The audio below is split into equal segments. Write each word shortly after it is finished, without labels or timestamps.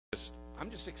I'm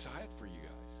just excited for you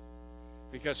guys.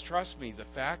 Because trust me, the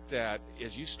fact that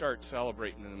as you start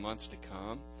celebrating in the months to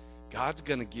come, God's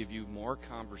going to give you more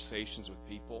conversations with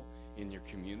people in your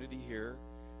community here,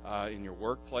 in your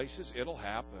workplaces. It'll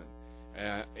happen.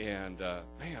 Man,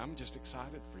 I'm just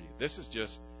excited for you. This is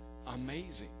just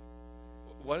amazing.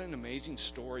 What an amazing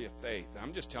story of faith.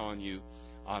 I'm just telling you,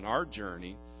 on our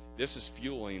journey, this is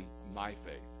fueling my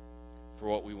faith for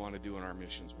what we want to do in our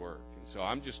missions work. And so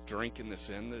I'm just drinking this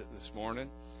in this morning.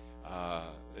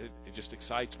 It just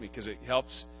excites me because it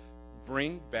helps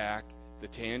bring back the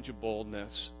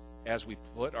tangibleness as we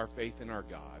put our faith in our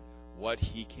God, what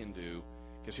He can do,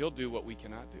 because He'll do what we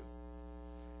cannot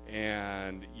do.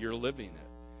 And you're living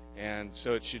it. And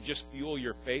so it should just fuel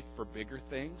your faith for bigger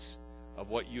things of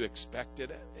what you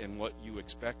expected and what you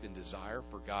expect and desire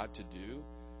for God to do.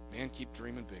 Man, keep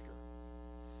dreaming bigger.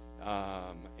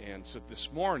 And so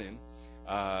this morning,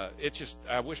 it's just,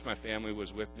 I wish my family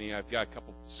was with me. I've got a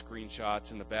couple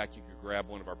screenshots in the back. You could grab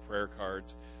one of our prayer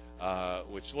cards,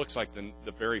 which looks like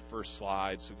the very first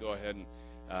slide. So go ahead and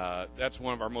that's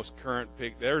one of our most current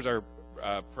there's our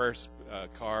prayer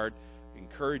card. I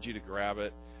encourage you to grab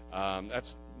it.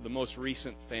 That's the most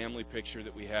recent family picture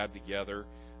that we had together.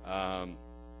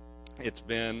 It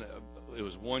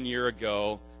was 1 year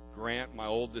ago. Grant, my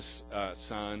oldest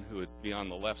son, who would be on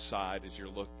the left side as you're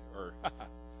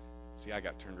see, I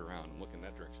got turned around. I'm looking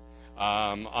that direction.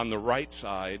 On the right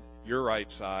side, your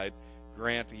right side,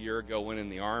 Grant a year ago went in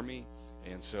the Army,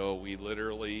 and so we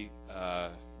literally,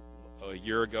 a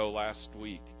year ago last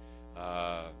week,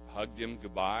 hugged him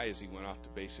goodbye as he went off to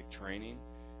basic training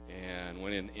and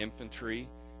went in infantry.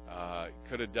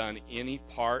 Could have done any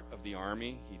part of the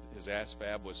Army. His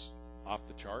ASVAB was off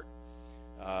the chart.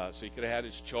 So he could have had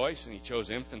his choice, and he chose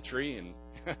infantry. And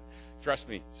trust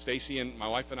me, Stacy and my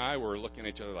wife and I were looking at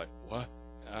each other like, what?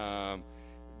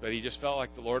 But he just felt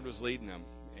like the Lord was leading him,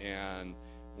 and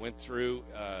went through,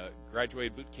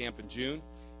 graduated boot camp in June,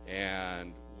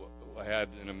 and had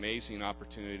an amazing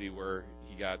opportunity where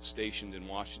he got stationed in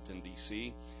Washington,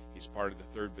 D.C. He's part of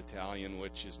the 3rd Battalion,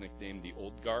 which is nicknamed the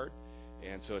Old Guard.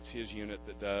 And so it's his unit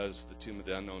that does the Tomb of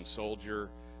the Unknown Soldier,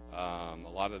 a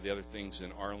lot of the other things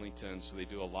in Arlington. So they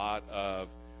do a lot of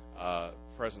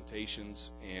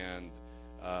presentations and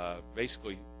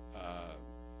basically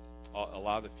a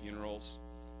lot of the funerals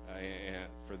and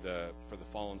for the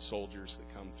fallen soldiers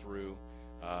that come through.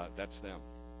 That's them,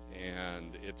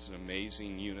 and it's an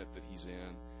amazing unit that he's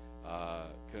in.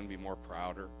 Couldn't be more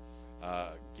prouder.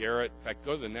 Garrett, in fact,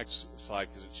 go to the next slide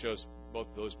because it shows both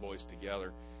of those boys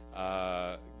together.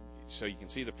 So you can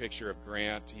see the picture of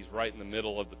Grant. He's right in the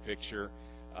middle of the picture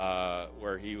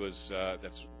where he was.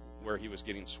 That's where he was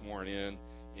getting sworn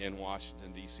in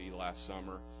Washington, D.C. last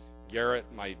summer. Garrett,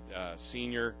 my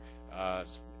senior,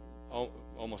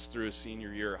 almost through his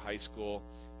senior year of high school.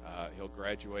 He'll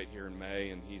graduate here in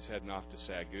May, and he's heading off to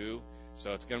Sagu.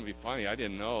 So it's going to be funny. I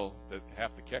didn't know that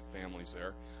half the Keck family's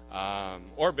there,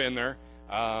 or been there.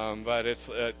 But it's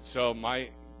so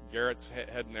Garrett's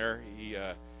heading there. He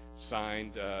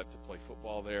signed to play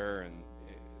football there and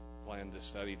planned to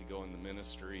study to go in the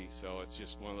ministry. So it's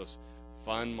just one of those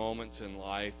fun moments in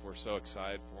life. We're so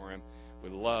excited for him. We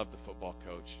love the football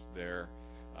coach there.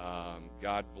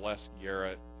 God bless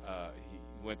Garrett.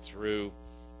 He went through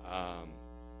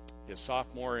his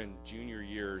sophomore and junior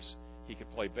years. He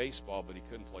could play baseball, but he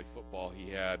couldn't play football.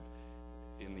 He had,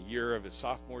 in the year of his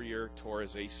sophomore year, tore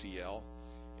his ACL.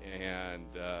 And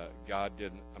God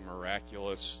did a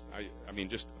miraculous,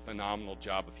 just a phenomenal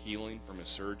job of healing from his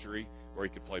surgery where he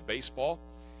could play baseball.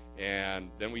 And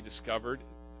then we discovered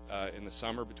in the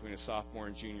summer between his sophomore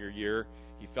and junior year,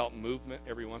 he felt movement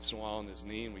every once in a while in his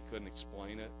knee, and we couldn't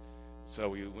explain it. So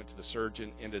we went to the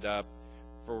surgeon, ended up,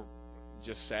 for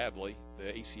just sadly,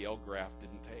 the ACL graft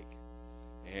didn't take.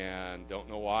 And don't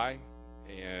know why.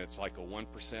 And it's like a 1%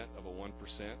 of a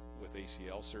 1% with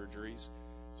ACL surgeries.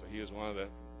 So he was one of the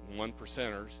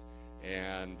 1%ers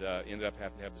and ended up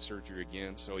having to have the surgery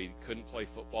again. So he couldn't play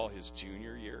football his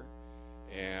junior year.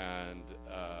 And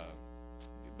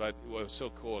but what was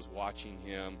so cool is watching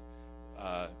him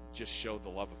just show the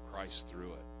love of Christ through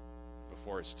it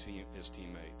before his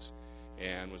teammates,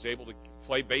 and was able to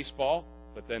play baseball,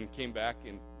 but then came back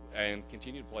and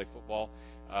continued to play football.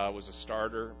 Was a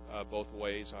starter both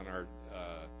ways on our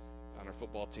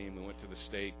football team. We went to the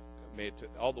state, made it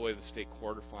all the way to the state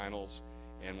quarterfinals,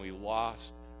 and we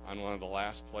lost on one of the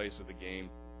last plays of the game,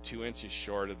 2 inches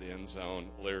short of the end zone,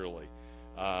 literally.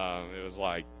 It was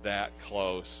like that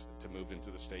close to move into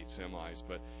the state semis.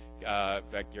 But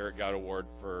in fact, Garrett got award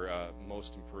for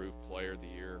most improved player of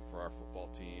the year for our football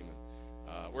team.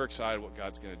 And we're excited what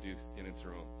God's going to do in and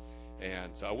through him.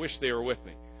 And so I wish they were with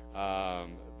me.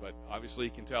 But obviously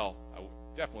you can tell, I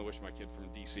definitely wish my kid from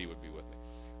D.C. would be with me.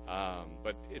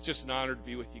 But it's just an honor to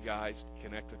be with you guys, to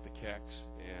connect with the Kecks,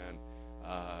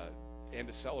 and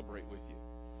to celebrate with you.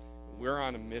 We're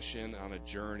on a mission, on a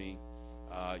journey.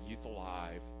 Youth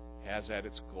Alive has at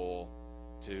its goal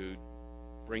to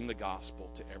bring the gospel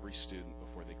to every student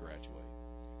before they graduate.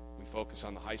 We focus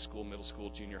on the high school, middle school,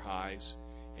 junior highs,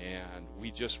 and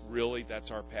we just really, that's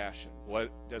our passion.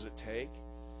 What does it take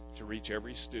to reach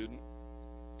every student,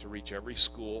 to reach every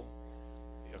school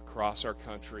across our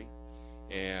country?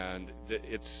 And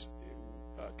it's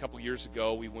a couple years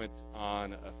ago, we went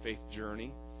on a faith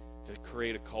journey to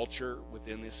create a culture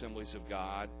within the Assemblies of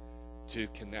God to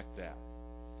connect that,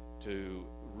 to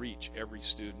reach every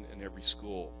student and every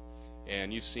school.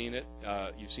 And you've seen it.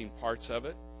 You've seen parts of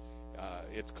it.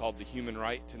 It's called the human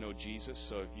right to know Jesus.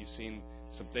 So if you've seen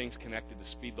some things connected to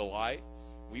Speed the Light,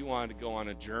 we wanted to go on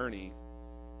a journey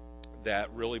that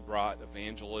really brought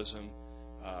evangelism,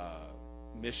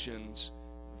 missions,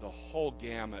 the whole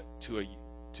gamut to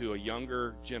a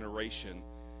younger generation.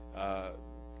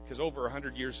 Because over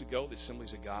 100 years ago, the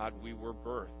Assemblies of God, we were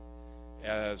birthed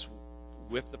as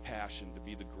with the passion to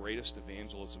be the greatest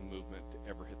evangelism movement to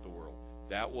ever hit the world.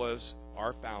 That was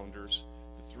our founders,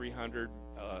 the 300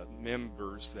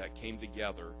 members that came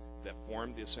together that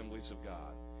formed the Assemblies of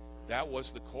God. That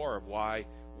was the core of why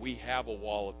we have a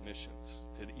wall of missions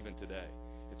even today.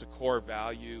 It's a core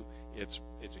value. It's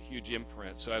a huge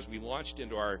imprint. So as we launched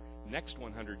into our next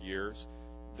 100 years,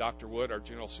 Dr. Wood, our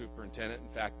general superintendent,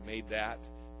 in fact, made that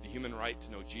the human right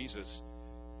to know Jesus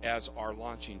as our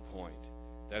launching point.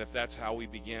 That if that's how we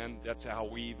begin, that's how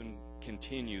we even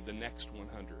continue the next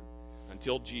 100.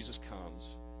 Until Jesus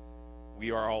comes,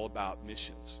 we are all about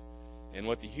missions. And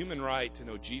what the human right to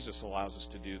know Jesus allows us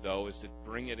to do, though, is to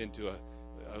bring it into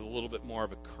a little bit more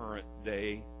of a current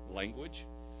day language,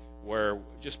 where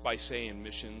just by saying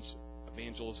missions,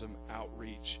 evangelism,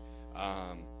 outreach,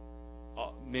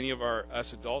 many of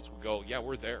us adults would go, yeah,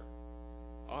 we're there.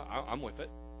 I'm with it.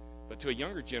 But to a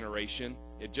younger generation,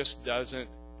 it just doesn't,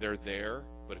 they're there.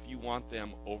 But if you want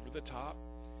them over the top,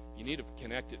 you need to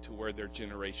connect it to where their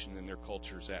generation and their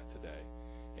culture is at today.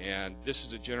 And this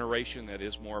is a generation that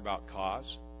is more about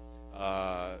cause.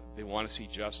 They want to see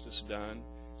justice done.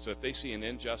 So if they see an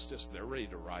injustice, they're ready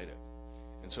to right it.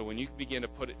 And so when you begin to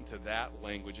put it into that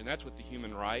language, and that's what the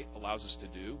human right allows us to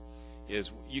do,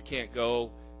 is you can't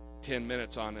go 10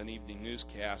 minutes on an evening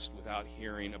newscast without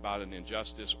hearing about an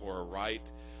injustice or a right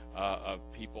of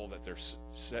people that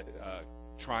they're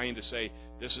trying to say,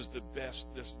 this is the best,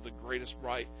 this is the greatest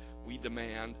right we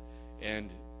demand. And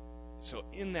so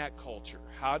in that culture,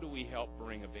 how do we help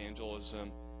bring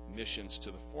evangelism, missions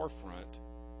to the forefront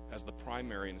as the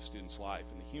primary in a student's life?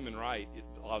 And the human right, it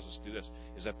allows us to do this,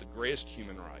 is that the greatest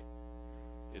human right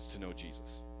is to know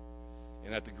Jesus.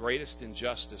 And that the greatest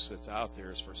injustice that's out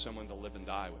there is for someone to live and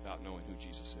die without knowing who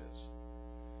Jesus is.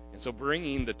 And so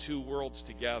bringing the two worlds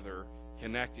together,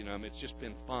 connecting them, it's just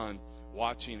been fun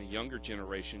watching a younger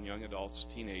generation, young adults,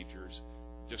 teenagers,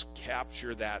 just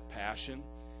capture that passion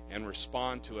and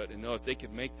respond to it and know that they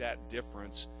could make that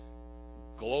difference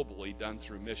globally done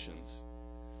through missions.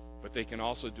 But they can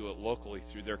also do it locally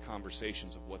through their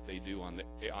conversations of what they do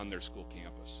on their school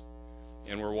campus.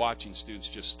 And we're watching students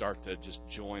just start to just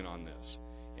join on this.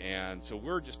 And so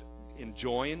we're just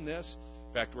enjoying this.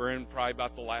 In fact, we're in probably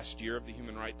about the last year of the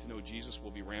human right to know Jesus.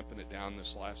 We'll be ramping it down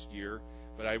this last year.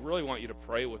 But I really want you to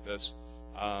pray with us.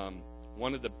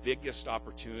 One of the biggest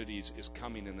opportunities is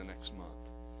coming in the next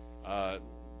month.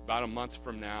 About a month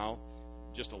from now,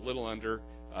 just a little under,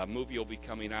 a movie will be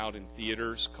coming out in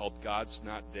theaters called God's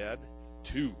Not Dead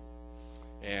 2.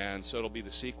 And so it'll be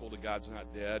the sequel to God's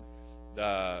Not Dead.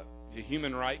 The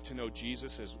human right to know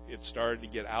Jesus, as it started to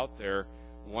get out there,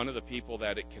 one of the people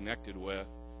that it connected with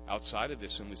outside of the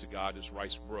Assemblies of God is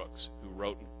Rice Brooks, who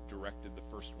wrote and directed the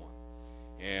first one.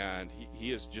 And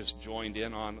he has just joined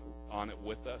in on it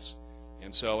with us.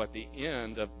 And so at the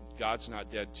end of God's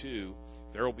Not Dead 2,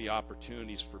 there will be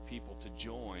opportunities for people to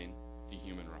join the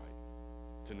human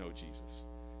right to know Jesus.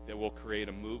 That will create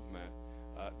a movement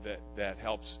that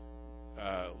helps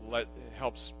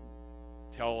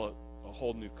tell a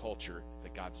whole new culture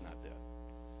that God's not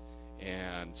dead.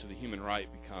 And so the human right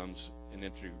becomes an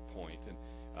entry point. And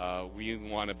we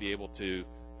want to be able to,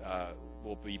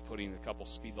 we'll be putting a couple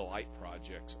Speed the Light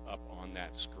projects up on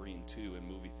that screen too in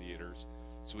movie theaters.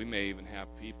 So we may even have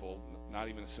people, not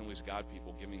even Assemblies of God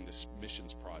people, giving this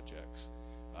missions projects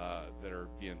that are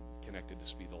being connected to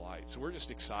Speed the Light. So we're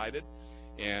just excited.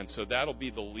 And so that'll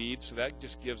be the lead. So that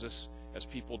just gives us, as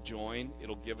people join,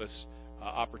 it'll give us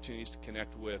opportunities to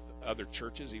connect with other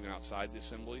churches, even outside the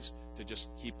assemblies, to just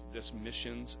keep this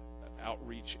missions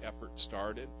outreach effort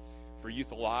started. For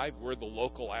Youth Alive, we're the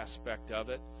local aspect of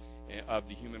it, of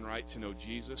the human right to know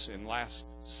Jesus. And last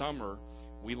summer,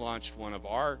 we launched one of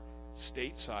our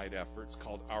stateside efforts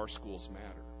called Our Schools Matter.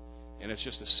 And it's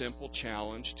just a simple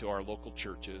challenge to our local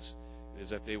churches, is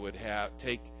that they would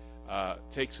take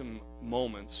some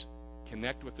moments,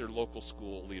 connect with their local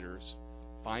school leaders,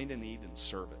 find a need, and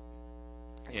serve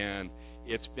it. And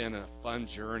it's been a fun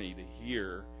journey to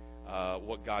hear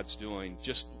what God's doing.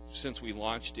 Just since we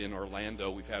launched in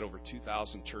Orlando, we've had over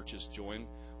 2,000 churches join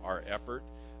our effort,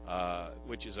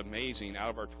 which is amazing. Out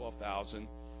of our 12,000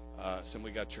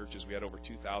 Assembly God churches, we had over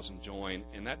 2,000 join,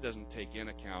 and that doesn't take in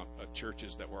account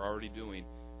churches that were already doing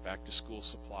back-to-school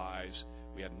supplies.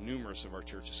 We had numerous of our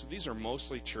churches. So these are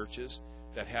mostly churches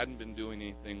that hadn't been doing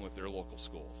anything with their local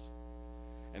schools.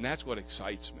 And that's what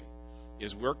excites me,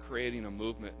 is we're creating a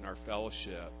movement in our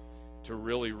fellowship to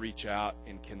really reach out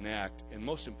and connect. And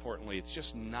most importantly, it's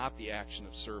just not the action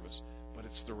of service, but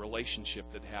it's the relationship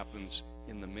that happens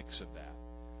in the mix of that,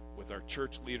 with our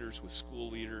church leaders, with school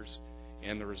leaders,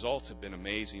 and the results have been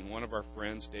amazing. One of our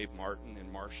friends, Dave Martin in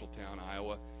Marshalltown,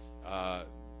 Iowa,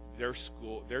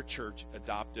 their church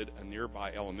adopted a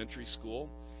nearby elementary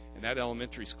school, and that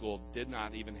elementary school did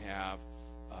not even have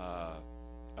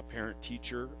a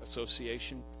parent-teacher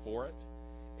association for it.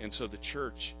 And so the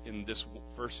church in this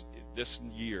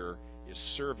year is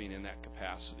serving in that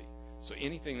capacity. So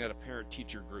anything that a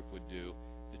parent-teacher group would do,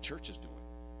 the church is doing.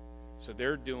 So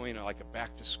they're doing like a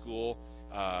back-to-school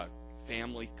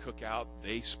family cookout.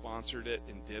 They sponsored it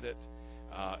and did it.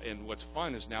 And what's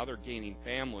fun is now they're gaining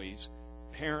families,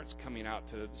 parents coming out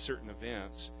to certain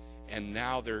events, and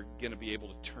now they're going to be able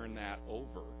to turn that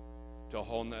over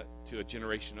to a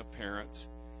generation of parents.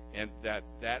 And that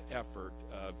effort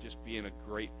of just being a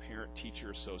great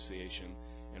parent-teacher association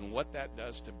and what that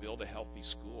does to build a healthy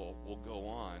school will go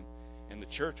on. And the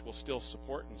church will still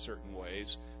support in certain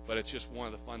ways, but it's just one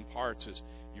of the fun parts is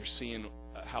you're seeing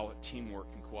how teamwork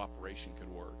and cooperation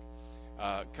could work.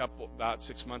 About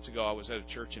 6 months ago, I was at a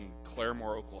church in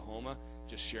Claremore, Oklahoma,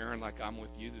 just sharing like I'm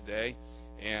with you today,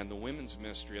 and the women's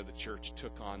ministry of the church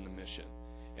took on the mission.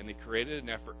 And they created an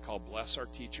effort called Bless Our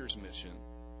Teachers Mission,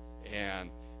 and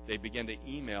they began to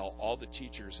email all the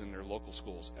teachers in their local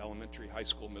schools, elementary, high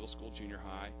school, middle school, junior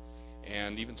high,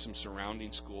 and even some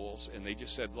surrounding schools. And they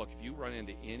just said, look, if you run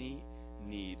into any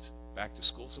needs, back to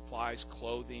school supplies,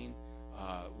 clothing,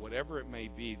 whatever it may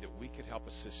be, that we could help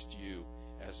assist you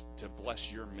as to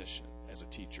bless your mission as a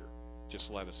teacher,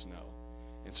 just let us know.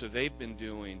 And so they've been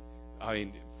doing,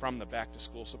 from the back to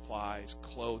school supplies,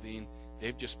 clothing,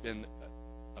 they've just been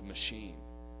a machine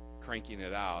cranking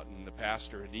it out. And the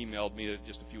pastor had emailed me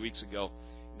just a few weeks ago.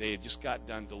 They had just got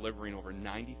done delivering over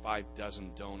 95 dozen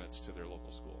donuts to their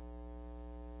local school.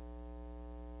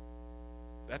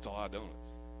 That's a lot of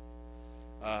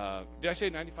donuts. Did I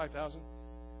say 95,000?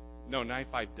 No,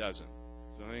 95 dozen.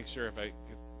 So let me make sure if I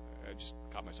just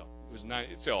caught myself. It was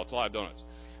it's a lot of donuts.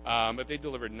 But they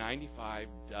delivered 95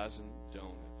 dozen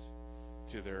donuts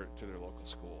to their local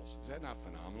schools. Is that not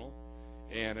phenomenal?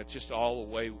 And it's just all the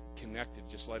way connected,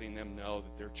 just letting them know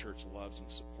that their church loves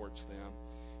and supports them.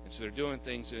 And so they're doing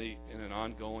things in an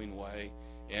ongoing way,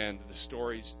 and the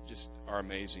stories just are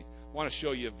amazing. I want to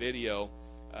show you a video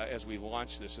as we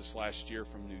launched this last year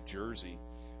from New Jersey,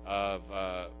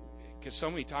 because so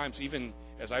many times, even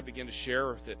as I begin to share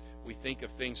with it, we think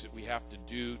of things that we have to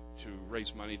do to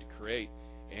raise money to create,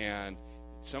 and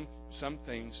some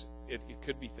things, it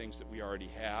could be things that we already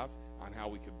have on how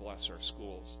we could bless our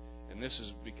schools. And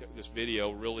this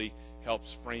video really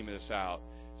helps frame this out.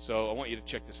 So I want you to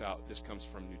check this out. This comes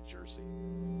from New Jersey.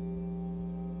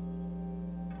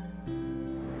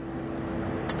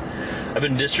 I've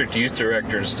been district youth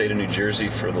director in the state of New Jersey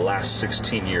for the last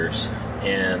 16 years.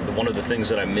 And one of the things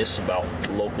that I miss about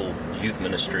local youth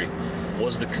ministry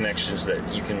was the connections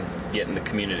that you can get in the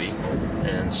community.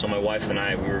 And so my wife and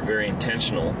I, we were very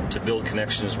intentional to build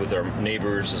connections with our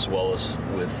neighbors as well as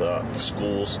with the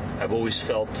schools. I've always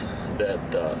felt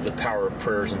that the power of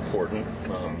prayer is important.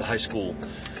 The high school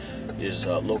is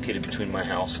located between my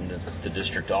house and the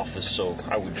district office, so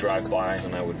I would drive by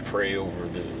and I would pray over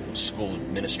the school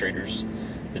administrators,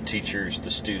 the teachers,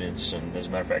 the students, and as a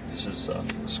matter of fact, this is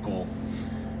school.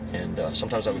 And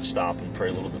sometimes I would stop and pray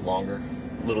a little bit longer.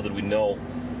 Little did we know,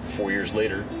 4 years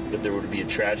later, that there would be a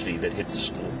tragedy that hit the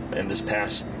school. And this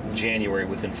past January,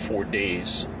 within 4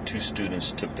 days, 2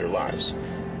 students took their lives.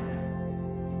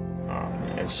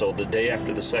 And so the day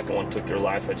after the second one took their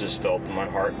life, I just felt in my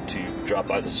heart to drop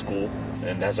by the school.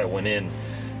 And as I went in,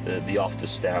 the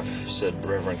office staff said,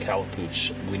 Reverend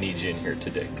Calapooch, we need you in here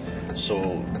today.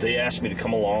 So they asked me to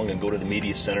come along and go to the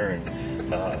media center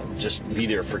and just be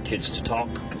there for kids to talk.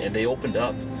 And they opened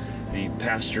up. The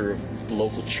pastor of the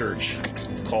local church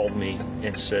called me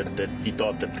and said that he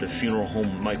thought that the funeral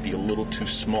home might be a little too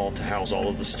small to house all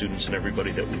of the students and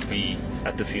everybody that would be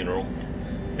at the funeral.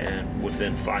 And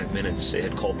within 5 minutes, they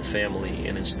had called the family,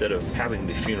 and instead of having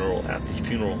the funeral at the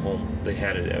funeral home, they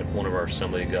had it at one of our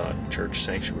Assembly of God church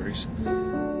sanctuaries.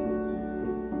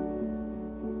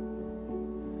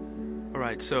 All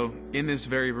right, so in this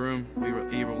very room, we were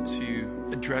able to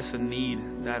address a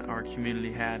need that our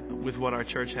community had with what our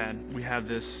church had. We have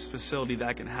this facility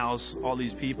that can house all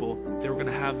these people. They were going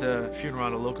to have the funeral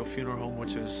at a local funeral home,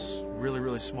 which is really,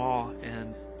 really small,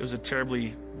 and it was a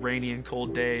terribly rainy and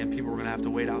cold day, and people were going to have to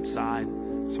wait outside.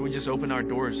 So we just opened our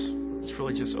doors. It's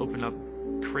really just opened up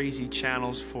crazy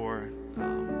channels for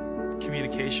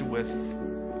communication with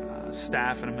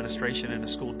staff and administration in the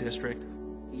school district.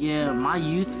 Yeah, my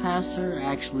youth pastor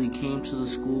actually came to the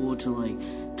school to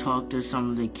talk to some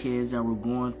of the kids that were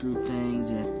going through things,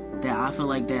 and that I feel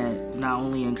like that not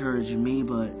only encouraged me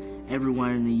but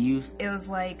everyone in the youth. It was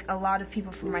like a lot of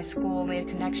people from my school made a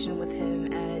connection with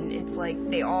him, and it's like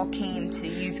they all came to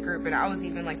youth group, and I was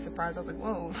even surprised. I was like,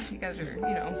 whoa, you guys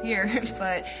are here.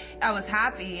 But I was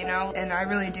happy, and I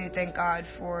really do thank God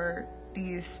for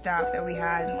these staff that we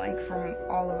had, from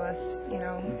all of us,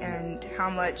 and how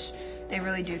much they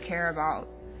really do care about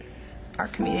our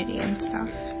community and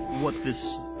stuff. What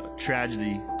this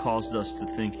tragedy caused us to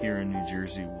think here in New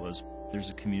Jersey was there's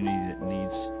a community that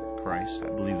needs Christ. I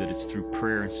believe that it's through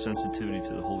prayer and sensitivity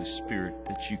to the Holy Spirit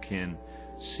that you can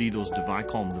see those divine,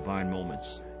 call them divine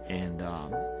moments. And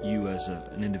you as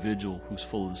an individual who's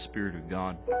full of the Spirit of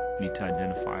God need to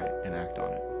identify it and act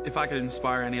on it. If I could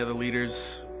inspire any other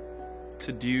leaders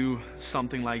to do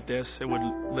something like this, it would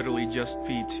literally just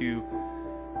be to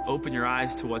open your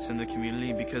eyes to what's in the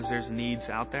community, because there's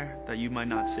needs out there that you might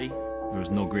not see.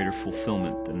 There's no greater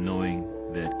fulfillment than knowing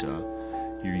that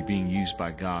you're being used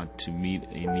by God to meet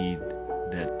a need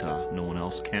that no one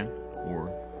else can,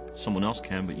 or someone else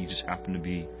can, but you just happen to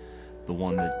be the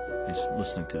one that is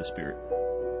listening to the Spirit.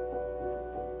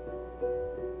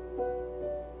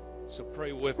 So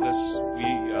pray with us.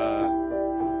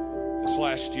 This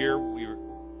last year,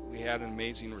 we had an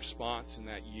amazing response in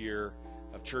that year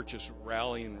of churches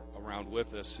rallying around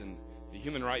with us, and the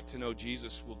human right to know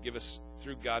Jesus will give us,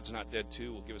 through God's Not Dead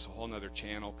 2, will give us a whole nother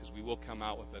channel, because we will come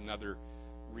out with another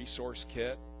resource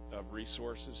kit of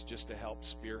resources just to help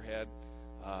spearhead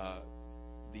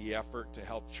the effort to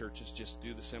help churches just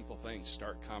do the simple things,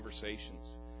 start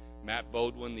conversations. Matt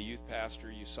Bodwin, the youth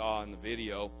pastor you saw in the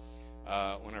video,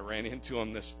 when I ran into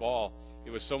him this fall,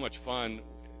 it was so much fun.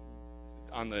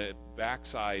 On the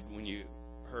backside, when you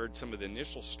heard some of the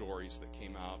initial stories that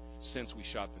came out since we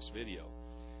shot this video,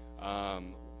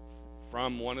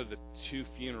 from one of the 2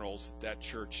 funerals that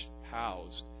church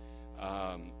housed,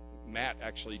 Matt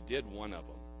actually did one of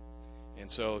them.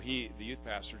 And so the youth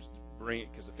pastors bring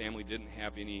it because the family didn't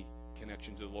have any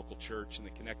connection to the local church, and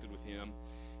they connected with him.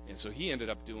 And so he ended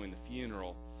up doing the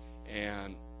funeral,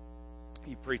 and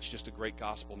he preached just a great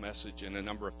gospel message, and a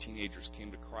number of teenagers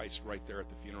came to Christ right there at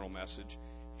the funeral message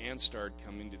and started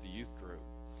coming to the youth group.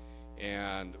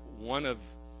 And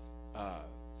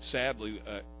sadly,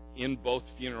 in both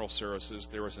funeral services,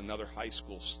 there was another high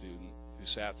school student who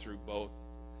sat through both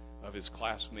of his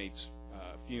classmates'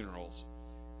 funerals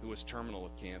who was terminal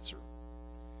with cancer.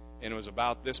 And it was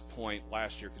about this point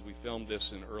last year, because we filmed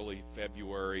this in early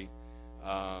February,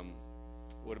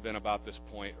 would have been about this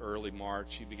point, early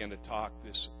March,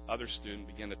 this other student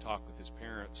began to talk with his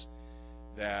parents,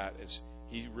 that as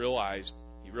he realized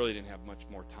he really didn't have much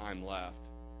more time left,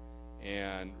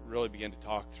 and really began to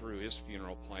talk through his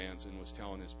funeral plans, and was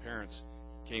telling his parents,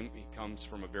 he comes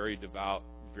from a very devout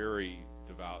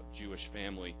Jewish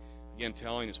family, again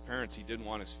telling his parents he didn't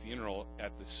want his funeral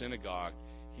at the synagogue,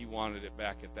 he wanted it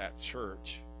back at that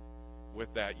church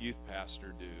with that youth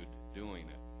pastor dude doing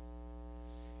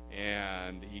it.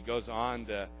 And he goes on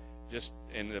to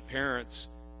and the parents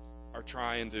are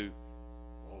trying to,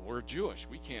 well, we're Jewish,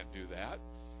 we can't do that.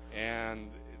 And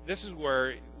this is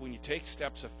where, when you take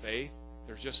steps of faith,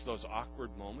 there's just those awkward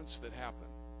moments that happen.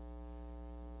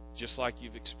 Just like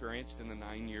you've experienced in the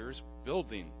 9 years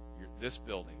building this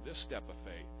step of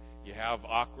faith. You have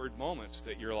awkward moments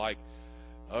that you're like,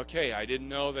 okay, I didn't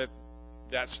know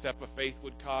that step of faith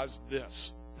would cause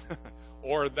this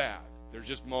or that. There's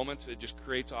just moments that just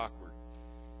creates awkward.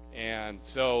 And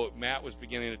so Matt was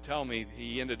beginning to tell me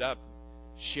he ended up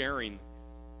sharing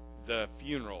the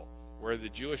funeral where the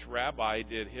Jewish rabbi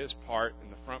did his part in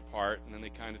the front part, and then they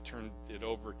kind of turned it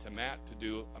over to Matt to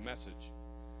do a message.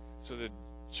 So the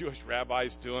Jewish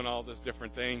rabbi's doing all these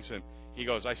different things, and he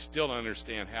goes, I still don't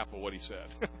understand half of what he said.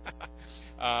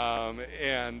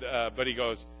 But he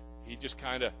goes, he just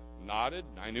kind of nodded,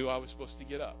 and I knew I was supposed to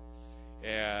get up.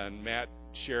 And Matt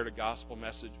shared a gospel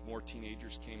message. More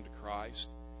teenagers came to Christ.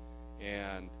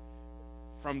 And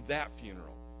from that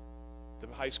funeral, the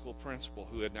high school principal,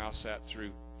 who had now sat through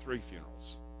 3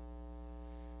 funerals,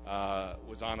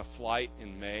 was on a flight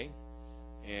in May,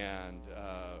 and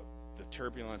the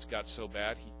turbulence got so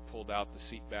bad he pulled out the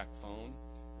seatback phone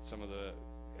that some of the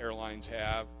airlines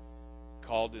have,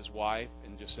 called his wife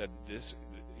and just said,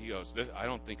 he goes, I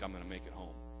don't think I'm going to make it home.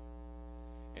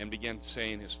 And began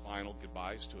saying his final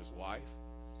goodbyes to his wife,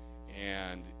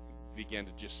 and began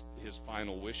to just his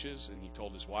final wishes. And he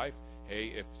told his wife, hey,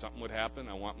 if something would happen,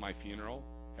 I want my funeral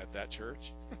at that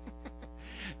church.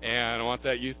 And I want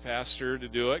that youth pastor to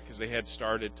do it, because they had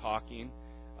started talking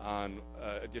on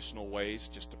additional ways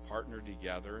just to partner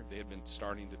together. They had been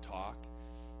starting to talk.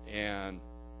 And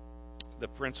the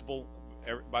principal,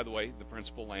 by the way, the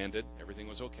principal landed. Everything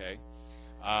was okay.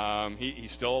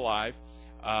 He's still alive.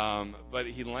 But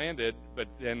he landed, but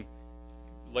then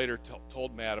later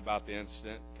told Matt about the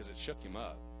incident, because it shook him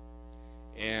up.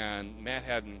 And Matt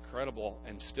had an incredible,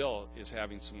 and still is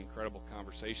having some incredible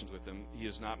conversations with him. He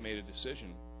has not made a decision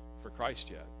for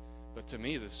Christ yet. But to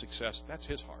me, the success, that's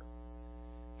his heart.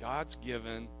 God's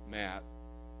given Matt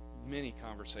many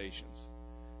conversations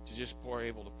to just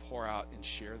able to pour out and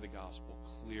share the gospel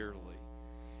clearly.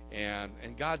 And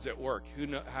God's at work.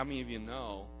 How many of you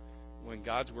know when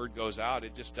God's word goes out,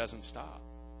 it just doesn't stop?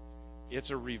 It's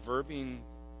a reverbing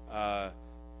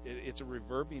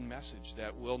message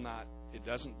that will not, it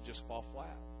doesn't just fall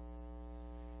flat.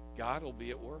 God will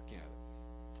be at work at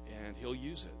it, and he'll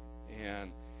use it.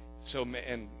 And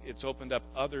it's opened up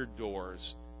other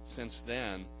doors since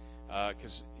then,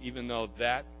 because even though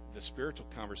the spiritual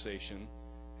conversation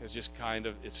has just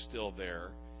it's still there,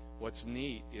 what's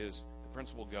neat is the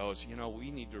principal goes, we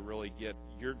need to really get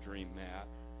your dream, Matt,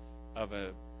 of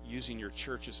using your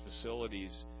church's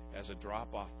facilities as a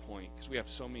drop-off point, because we have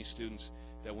so many students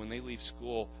that when they leave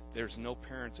school, there's no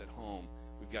parents at home.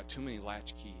 We've got too many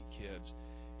latchkey kids,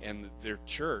 and their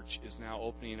church is now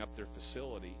opening up their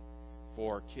facility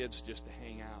for kids just to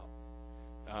hang out.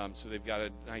 So they've got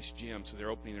a nice gym, so they're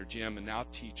opening their gym, and now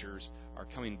teachers are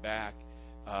coming back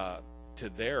to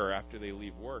there after they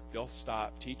leave work.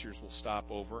 Teachers will stop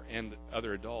over, and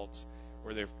other adults,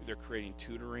 where they're creating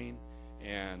tutoring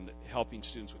and helping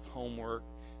students with homework.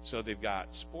 So they've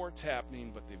got sports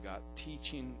happening, but they've got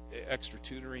teaching, extra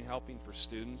tutoring, helping for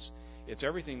students. It's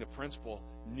everything the principal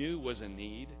knew was a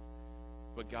need,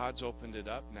 but God's opened it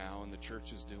up now, and the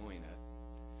church is doing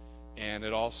it. And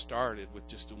it all started with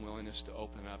just a willingness to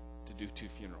open up to do 2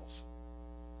 funerals.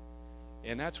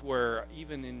 And that's where,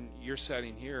 even in your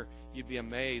setting here, you'd be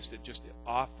amazed at just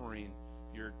offering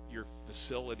your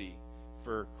facility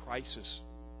for crisis,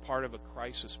 part of a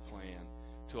crisis plan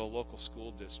to a local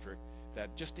school district,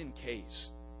 that just in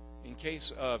case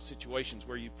of situations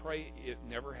where you pray it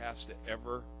never has to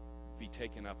ever be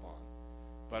taken up on,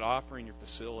 but offering your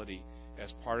facility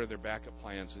as part of their backup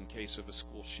plans in case of a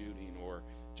school shooting or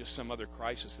just some other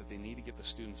crisis that they need to get the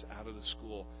students out of the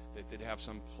school, that they'd have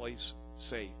some place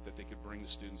safe that they could bring the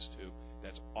students to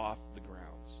that's off the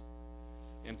grounds.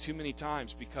 And too many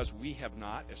times, because we have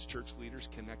not, as church leaders,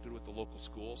 connected with the local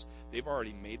schools, they've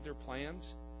already made their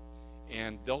plans,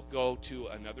 and they'll go to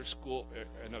another school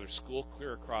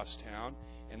clear across town,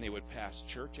 and they would pass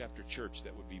church after church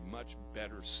that would be much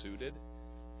better suited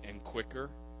and quicker,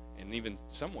 and even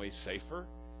some ways safer,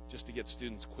 just to get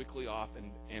students quickly off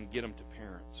and get them to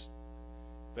parents.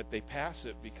 But they pass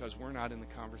it because we're not in the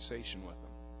conversation with them.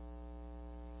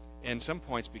 And some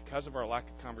points, because of our lack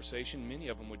of conversation, many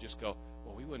of them would just go,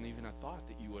 well, we wouldn't even have thought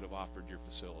that you would have offered your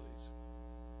facilities.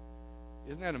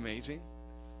 Isn't that amazing?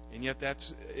 And yet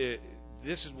this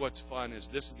is what's fun, is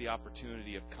this is the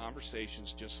opportunity of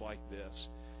conversations just like this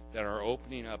that are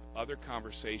opening up other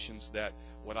conversations. That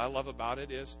what I love about it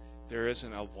is there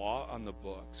isn't a law on the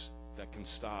books that can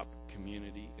stop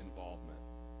community involvement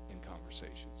in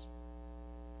conversations.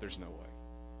 There's no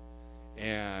way.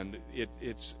 And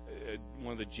it's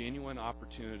one of the genuine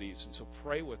opportunities. And so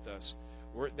pray with us.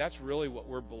 That's really what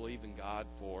we're believing God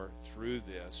for through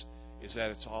this, is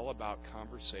that it's all about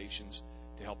conversations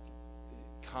to help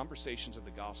conversations of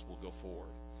the gospel go forward.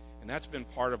 And that's been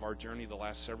part of our journey the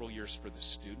last several years for the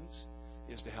students,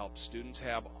 is to help students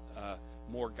have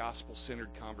more gospel-centered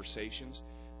conversations,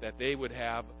 that they would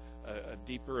have a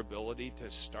deeper ability to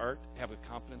have the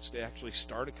confidence to actually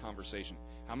start a conversation.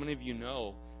 How many of you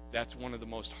know that's one of the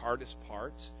most hardest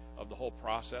parts of the whole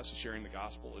process of sharing the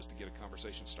gospel is to get a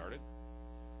conversation started?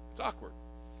 It's awkward.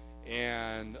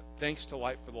 And thanks to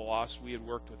Light for the Lost, we had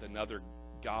worked with another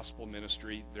gospel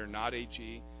ministry. They're not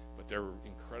AG, but they're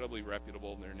incredibly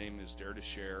reputable. Their name is Dare to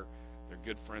Share. They're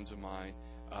good friends of mine.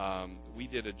 We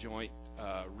did a joint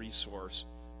resource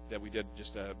that we did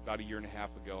just about a year and a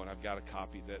half ago, and I've got a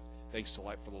copy that, thanks to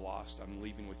Light for the Lost, I'm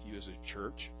leaving with you as a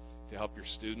church to help your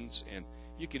students. And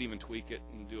you could even tweak it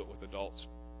and do it with adults,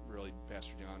 really,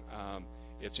 Pastor John.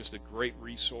 It's just a great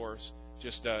resource.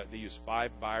 Just they use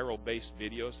 5 viral-based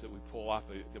videos that we pull off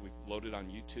that we've loaded on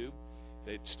YouTube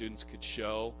that students could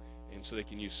show, and so they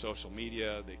can use social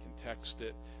media, they can text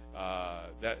it.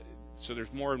 So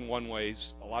there's more than one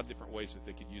ways, a lot of different ways that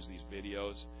they could use these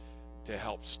videos to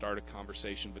help start a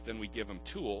conversation. But then we give them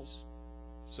tools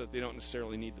so that they don't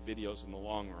necessarily need the videos in the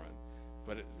long run.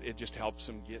 But it just helps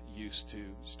them get used to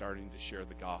starting to share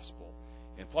the gospel.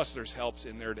 And plus there's helps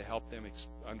in there to help them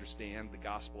understand the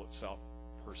gospel itself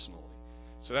personally.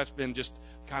 So that's been just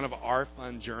kind of our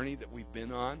fun journey that we've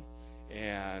been on.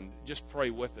 And just pray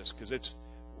with us, because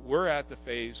we're at the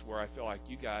phase where I feel like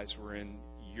you guys were in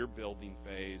your building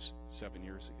phase 7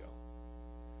 years ago.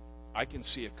 I can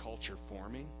see a culture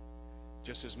forming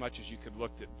just as much as you could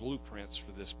look at blueprints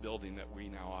for this building that we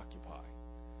now occupy.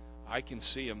 I can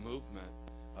see a movement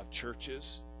of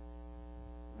churches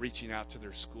reaching out to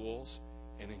their schools,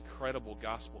 and incredible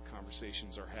gospel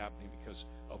conversations are happening because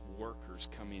of workers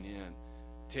coming in,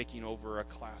 taking over a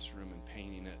classroom and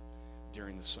painting it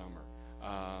during the summer.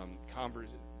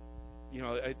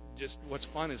 Just what's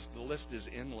fun is the list is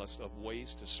endless of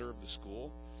ways to serve the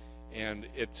school, and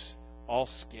it's all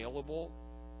scalable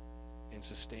and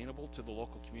sustainable to the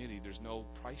local community. There's no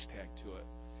price tag to it.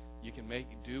 You can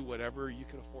do whatever you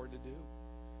can afford to do,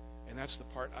 and that's the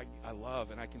part I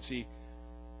love. And I can see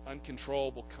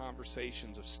uncontrollable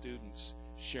conversations of students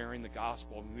sharing the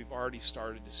gospel, and we've already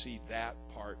started to see that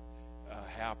part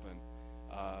happen.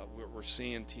 We're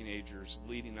seeing teenagers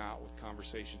leading out with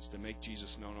conversations to make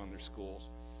Jesus known on their schools.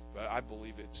 But I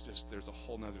believe there's a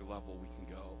whole nother level we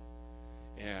can go.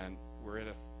 And we're at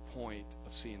a point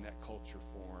of seeing that culture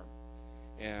form.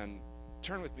 And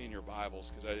turn with me in your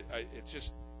Bibles,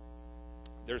 because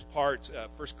there's parts,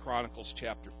 1 Chronicles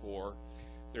chapter 4,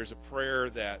 there's a prayer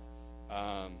that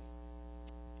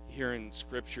here in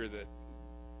Scripture that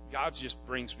God just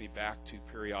brings me back to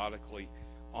periodically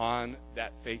on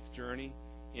that faith journey,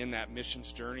 in that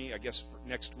missions journey. I guess for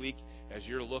next week, as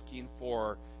you're looking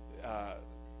for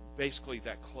basically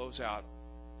that closeout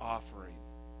offering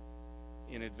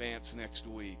in advance next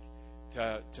week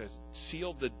to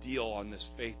seal the deal on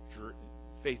this faith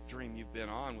dream you've been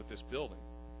on with this building.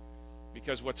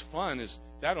 Because what's fun is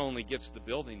that only gets the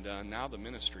building done. Now the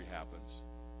ministry happens.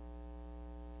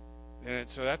 And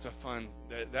so that's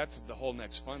that's the whole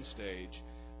next fun stage.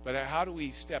 But how do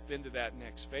we step into that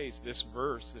next phase? This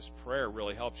verse, this prayer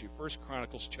really helps you. 1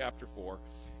 Chronicles chapter 4.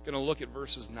 Going to look at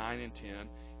verses 9 and 10.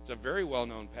 It's a very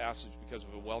well-known passage because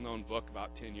of a well-known book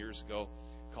about 10 years ago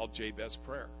called Jabez's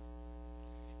Prayer.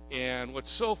 And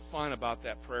what's so fun about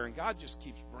that prayer, and God just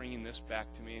keeps bringing this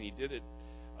back to me, and he did it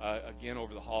again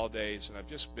over the holidays, and I've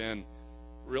just been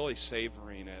really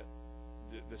savoring it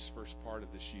this first part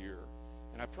of this year.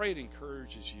 And I pray it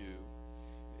encourages you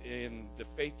in the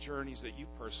faith journeys that you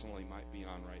personally might be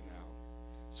on right now.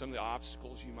 Some of the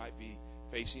obstacles you might be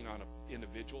facing on an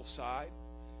individual side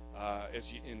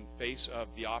in face of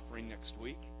the offering next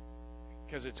week.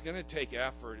 Because it's going to take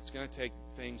effort. It's going to take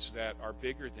things that are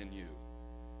bigger than you.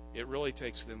 It really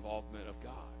takes the involvement of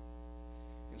God.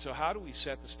 And so how do we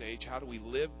set the stage? How do we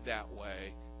live that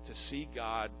way to see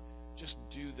God just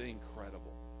do the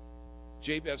incredible?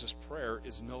 Jabez's prayer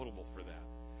is notable for that.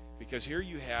 Because here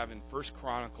you have in 1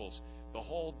 Chronicles, the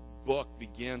whole book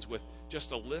begins with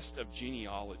just a list of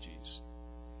genealogies.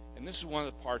 And this is one of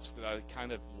the parts that I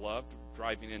kind of loved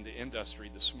driving into industry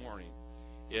this morning.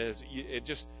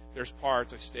 There's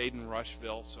parts, I stayed in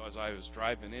Rushville, so as I was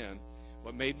driving in,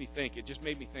 it just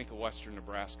made me think of western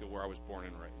Nebraska, where I was born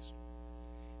and raised.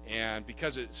 And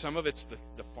because some of it's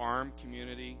the farm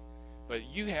community, but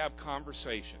you have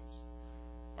conversations.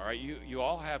 All right, you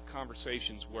all have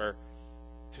conversations where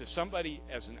to somebody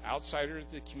as an outsider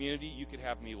to the community, you could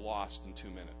have me lost in 2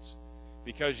 minutes.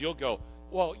 Because you'll go,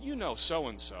 well, you know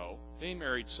so-and-so, they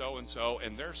married so-and-so,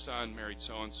 and their son married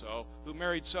so-and-so, who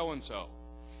married so-and-so.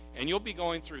 And you'll be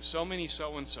going through so many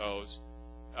so-and-sos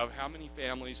of how many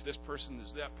families, this person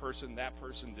is that person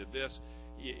did this.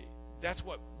 That's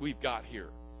what we've got here.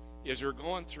 is you're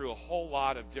going through a whole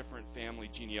lot of different family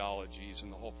genealogies in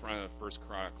the whole front of First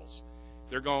Chronicles.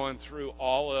 They're going through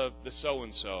all of the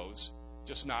so-and-sos,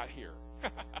 just not here.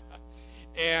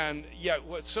 And yet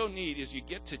what's so neat is you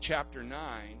get to chapter 9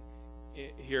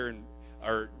 here,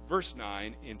 or verse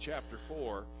 9 in chapter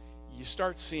 4, you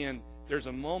start seeing there's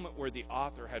a moment where the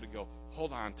author had to go,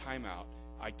 hold on, time out.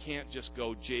 I can't just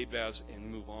go Jabez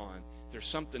and move on. There's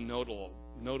something notable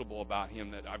about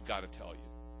him that I've got to tell you.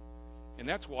 And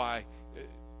that's why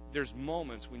there's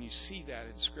moments when you see that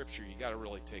in Scripture, you got to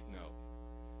really take note.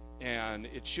 And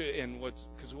it should. And what's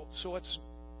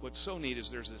so neat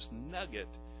is there's this nugget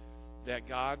that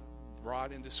God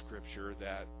brought into Scripture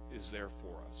that is there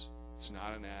for us. It's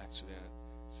not an accident.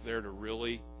 It's there to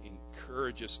really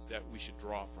encourage us that we should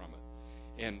draw from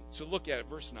it. And so look at it,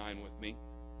 verse 9 with me.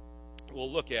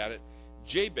 We'll look at it.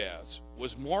 Jabez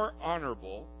was more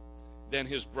honorable than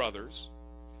his brothers.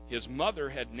 His mother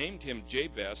had named him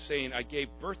Jabez, saying, I gave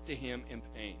birth to him in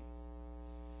pain.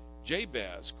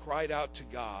 Jabez cried out to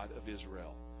God of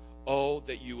Israel, oh,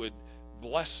 that you would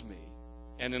bless me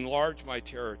and enlarge my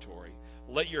territory.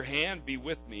 Let your hand be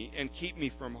with me and keep me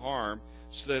from harm,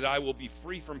 so that I will be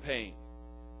free from pain.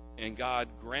 And God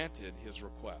granted his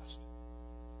request.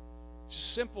 It's a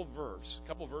simple verse, a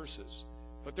couple verses,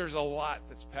 but there's a lot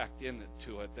that's packed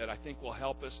into it that I think will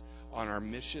help us on our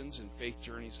missions and faith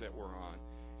journeys that we're on.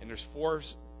 And there's 4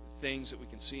 things that we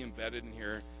can see embedded in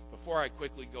here. Before I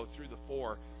quickly go through the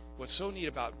 4, what's so neat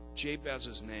about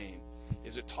Jabez's name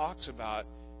is it talks about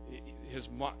his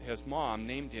mom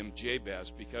named him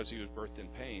Jabez because he was birthed in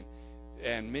pain.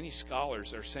 And many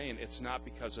scholars are saying it's not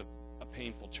because of a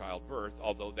painful childbirth,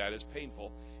 although that is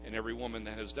painful, and every woman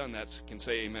that has done that can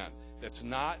say amen. That's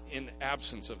not in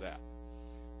absence of that.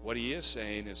 What he is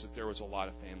saying is that there was a lot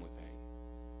of family pain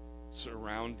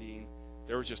surrounding.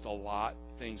 There was just a lot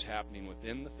of things happening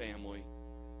within the family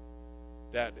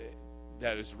that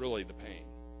is really the pain.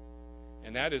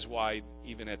 And that is why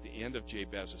even at the end of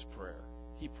Jabez's prayer,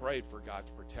 he prayed for God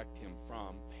to protect him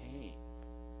from pain.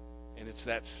 And it's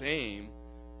that same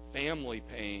family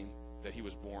pain that he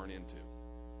was born into.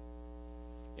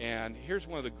 And here's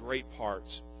one of the great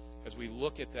parts. As we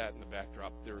look at that in the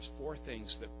backdrop, there's 4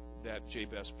 things that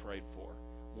Jabez prayed for.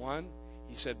 1,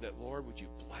 he said that, Lord, would you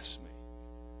bless me?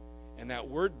 And that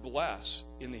word bless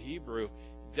in the Hebrew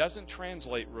doesn't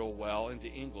translate real well into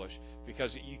English,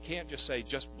 because you can't just say,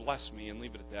 just bless me and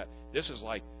leave it at that. This is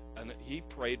like, he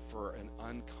prayed for an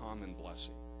uncommon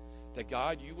blessing. That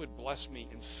God, you would bless me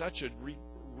in such a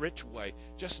rich way,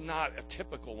 just not a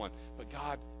typical one, but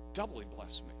God, doubly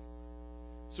bless me.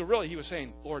 So really he was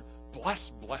saying, Lord,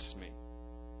 bless me.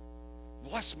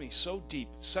 Bless me so deep,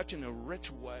 such in a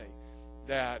rich way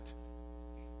that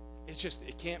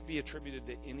it can't be attributed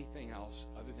to anything else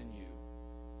other than you.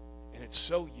 And it's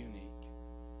so unique.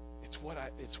 It's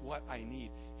what I need.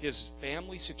 His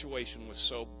family situation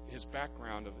his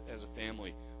background as a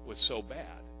family was so bad.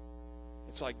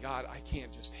 It's like, God, I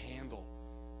can't just handle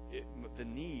it. The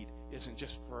need isn't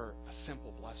just for a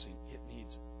simple blessing. It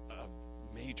needs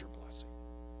a major blessing,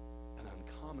 an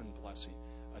uncommon blessing,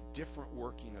 a different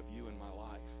working of you in my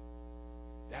life.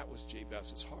 That was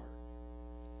Jabez's heart.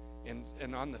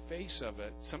 And on the face of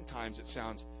it, sometimes it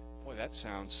sounds, boy, that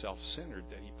sounds self-centered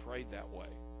that he prayed that way.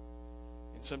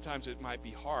 And sometimes it might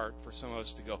be hard for some of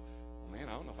us to go, well, man,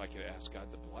 I don't know if I could ask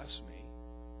God to bless me,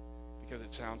 because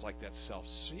it sounds like that's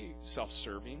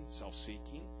self-serving,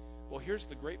 self-seeking. Well, here's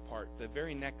the great part. The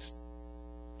very next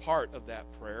part of that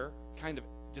prayer kind of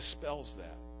dispels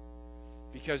that,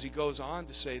 because he goes on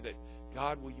to say that,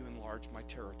 God, will you enlarge my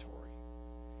territory?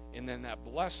 And then that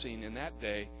blessing in that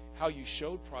day, how you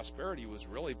showed prosperity was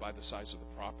really by the size of the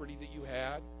property that you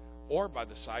had, or by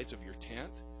the size of your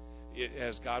tent.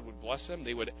 As God would bless them,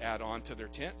 they would add on to their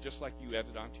tent, just like you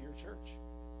added on to your church.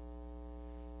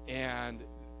 And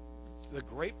the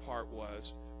great part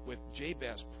was, with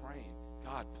Jabez praying,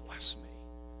 God, bless me.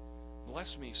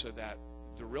 Bless me, so that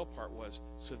the real part was,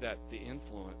 so that the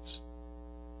influence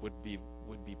would be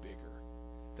bigger.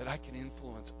 That I can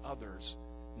influence others,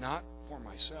 not for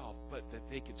myself, but that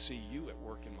they could see you at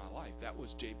work in my life. That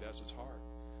was Jabez's heart.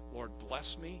 Lord,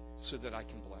 bless me so that I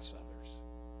can bless others.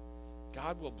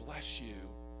 God will bless you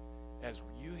as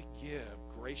you give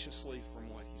graciously from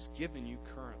what he's given you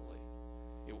currently.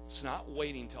 It's not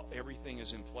waiting till everything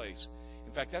is in place.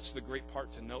 In fact, that's the great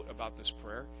part to note about this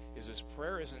prayer, is this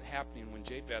prayer isn't happening when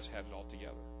Jabez had it all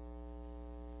together.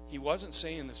 He wasn't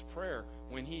saying this prayer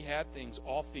when he had things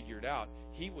all figured out.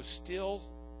 He was still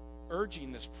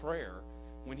urging this prayer.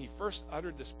 When he first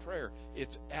uttered this prayer,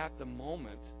 it's at the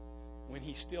moment when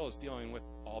he still is dealing with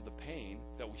all the pain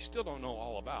that we still don't know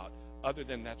all about, other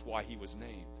than that's why he was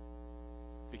named.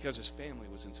 because his family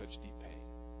was in such deep pain.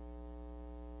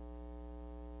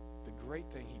 The great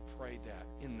thing, he prayed that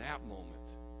in that moment,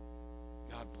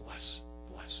 God bless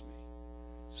me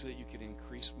so that you can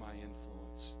increase my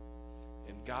influence.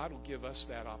 And God will give us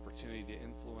that opportunity to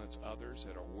influence others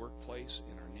at our workplace,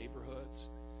 in our neighborhoods,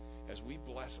 as we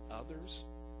bless others.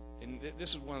 And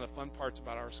this is one of the fun parts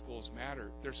about Our Schools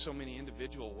Matter. There's so many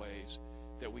individual ways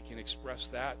that we can express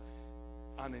that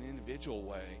on an individual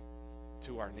way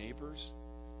to our neighbors.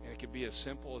 And it could be as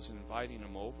simple as inviting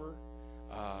them over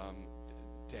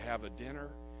to have a dinner.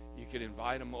 You could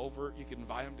invite them over. You could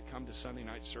invite them to come to Sunday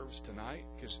night service tonight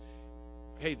because,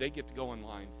 hey, they get to go in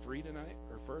line free tonight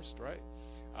or first, right?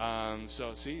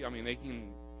 So, see, I mean, they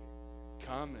can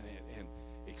come and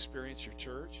experience your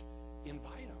church.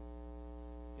 Invite them.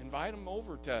 Invite them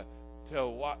over to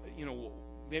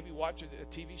maybe watch a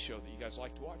TV show that you guys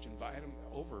like to watch. Invite them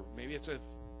over. Maybe it's a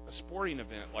sporting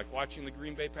event like watching the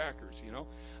Green Bay Packers,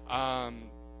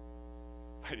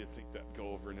 I didn't think that'd go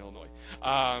over in Illinois.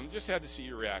 Just had to see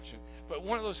your reaction. But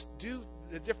one of those, do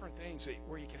the different things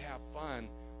where you can have fun.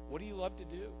 What do you love to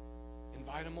do?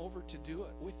 Invite them over to do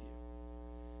it with you.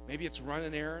 Maybe it's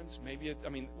running errands.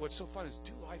 What's so fun is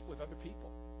do life with other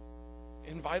people.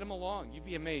 Invite them along. You'd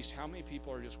be amazed how many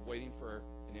people are just waiting for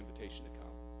an invitation to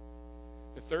come.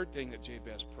 The third thing that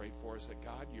Jabez prayed for is that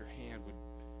God, your hand would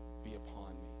be upon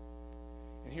me.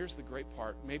 And here's the great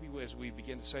part. Maybe as we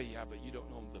begin to say, yeah, but you don't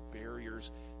know the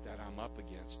barriers that I'm up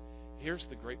against. Here's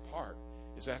the great part,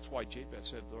 is that's why Jabez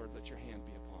said, Lord, let your hand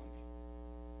be upon me.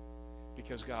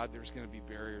 Because, God, there's going to be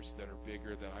barriers that are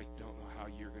bigger that I don't know how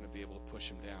you're going to be able to push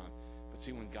them down. But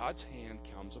see, when God's hand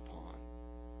comes upon,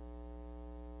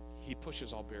 he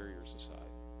pushes all barriers aside.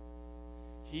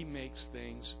 He makes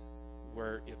things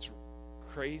where it's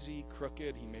crazy,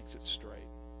 crooked, he makes it straight.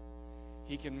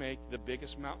 He can make the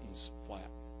biggest mountains flat.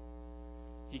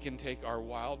 He can take our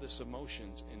wildest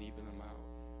emotions and even them out.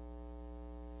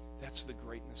 That's the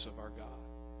greatness of our God.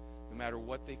 No matter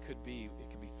what they could be, it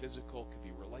could be physical, it could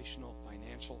be relational,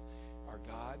 financial. Our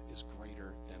God is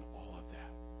greater than all of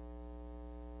that.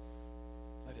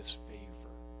 Let his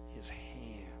favor, his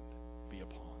hand be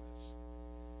upon us.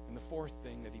 And the fourth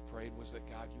thing that he prayed was that,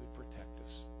 God, you would protect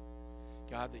us.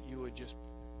 God, that you would just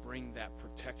bring that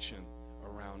protection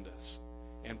around us.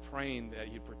 And praying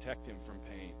that you'd protect him from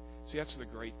pain. See, that's the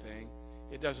great thing.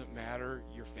 It doesn't matter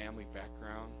your family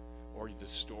background or the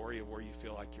story of where you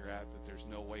feel like you're at, that there's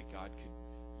no way God could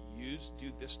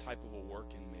do this type of a work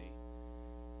in me.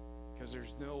 Because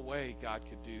there's no way God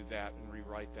could do that and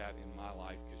rewrite that in my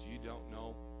life, because you don't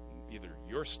know either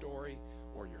your story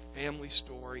or your family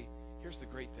story. Here's the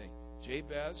great thing.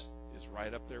 Jabez is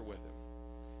right up there with him.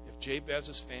 If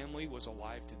Jabez's family was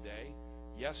alive today,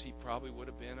 yes, he probably would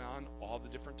have been on all the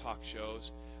different talk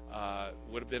shows,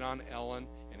 would have been on Ellen,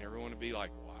 and everyone would be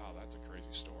like, wow, that's a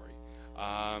crazy story.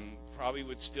 Probably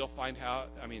would still find out,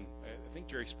 I think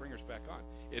Jerry Springer's back on.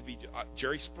 It'd be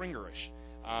Jerry Springerish.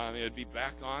 It'd be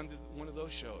back on to one of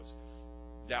those shows.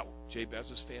 That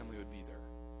Jabez's family would be there.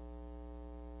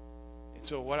 And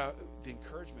so the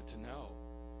encouragement to know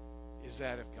is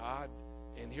that if God,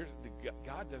 and here,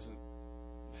 God doesn't,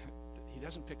 he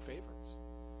doesn't pick favorites.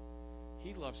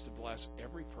 He loves to bless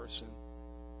every person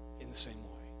in the same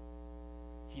way.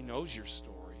 He knows your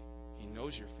story. He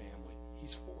knows your family.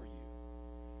 He's for you.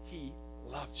 He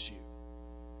loves you.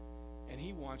 And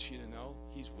he wants you to know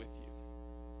he's with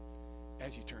you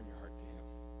as you turn your heart to him.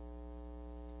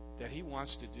 That he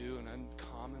wants to do an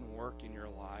uncommon work in your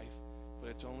life, but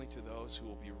it's only to those who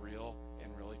will be real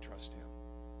and really trust him.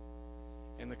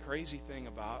 And the crazy thing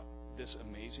about this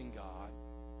amazing God,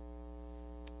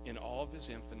 in all of his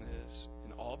infiniteness,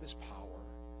 in all of his power,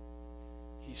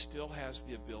 he still has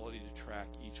the ability to track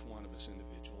each one of us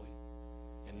individually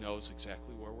and knows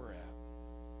exactly where we're at.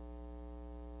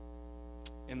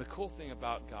 And the cool thing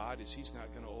about God is he's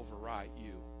not going to override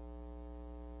you.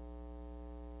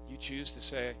 You choose to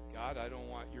say, God, I don't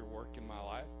want your work in my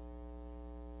life.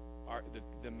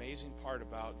 The amazing part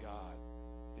about God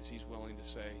is he's willing to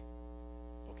say,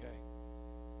 okay.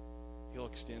 He'll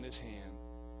extend his hand.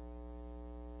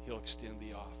 He'll extend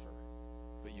the offer,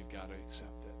 but you've got to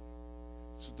accept it.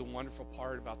 So the wonderful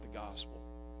part about the gospel,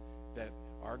 that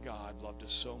our God loved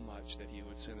us so much that he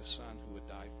would send a son who would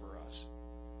die for us.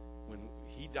 When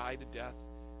he died a death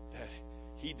that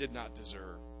he did not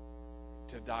deserve,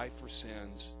 to die for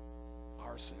sins,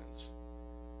 our sins.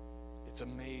 It's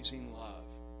amazing love.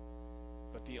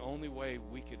 But the only way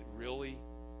we could really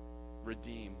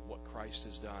redeem what Christ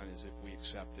has done is if we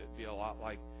accept it. It'd be a lot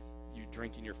like you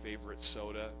drinking your favorite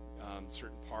soda.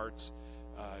 Certain parts,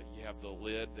 you have the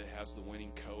lid that has the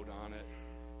winning code on it.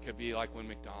 could be like when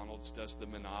McDonald's does the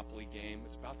Monopoly game.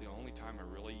 It's about the only time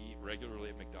I really eat regularly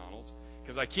at McDonald's,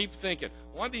 because I keep thinking,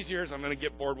 one of these years I'm going to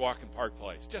get Boardwalk and Park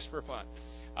Place, just for fun.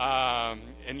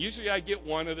 And usually I get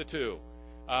one of the two.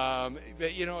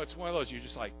 But, you know, it's one of those, you're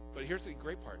just like, but here's the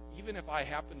great part. Even if I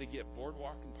happen to get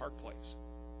Boardwalk and Park Place,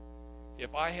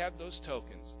 if I had those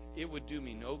tokens, it would do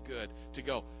me no good to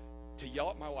go to yell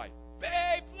at my wife,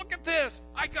 babe, look at this,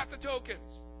 I got the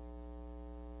tokens.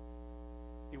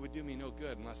 It would do me no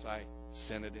good unless I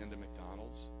sent it into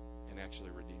McDonald's and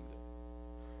actually redeemed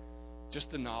it.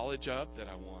 Just the knowledge of that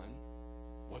I won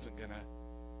wasn't going to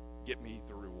get me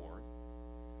the reward.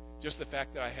 Just the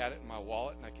fact that I had it in my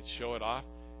wallet and I could show it off.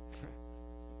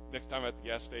 Next time at the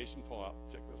gas station, pull out,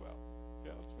 check this out.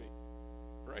 Yeah, that's me.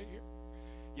 Right here.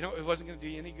 You know, it wasn't going to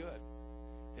do you any good.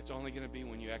 It's only going to be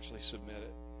when you actually submit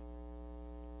it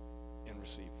and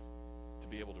receive, to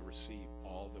be able to receive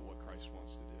all that what Christ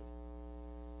wants to do.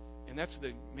 And that's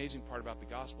the amazing part about the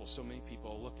gospel. So many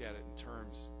people look at it in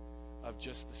terms of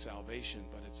just the salvation,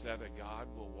 but it's that a God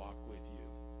will walk with you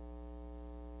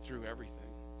through everything.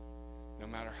 No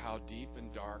matter how deep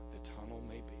and dark the tunnel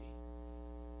may be,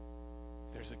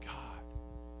 there's a God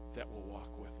that will walk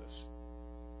with us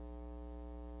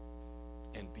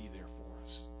and be there for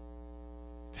us.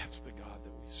 That's the God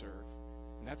that we serve.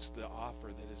 And that's the offer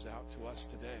that is out to us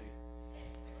today.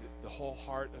 The whole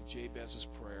heart of Jabez's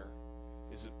prayer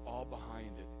is that all behind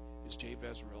it is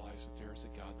Jabez realized that there is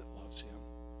a God that loves him.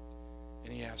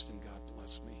 And he asked him, God,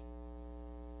 bless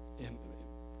me. And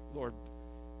Lord,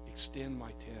 extend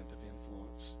my tent of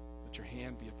influence. Let your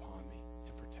hand be upon me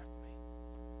and protect me.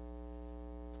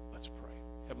 Let's pray.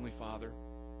 Heavenly Father,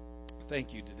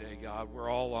 thank you today, God. We're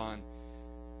all on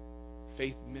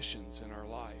faith missions in our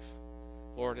life.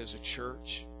 Lord, as a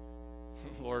church,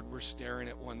 Lord, we're staring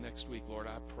at one next week. Lord,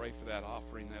 I pray for that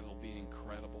offering that it'll be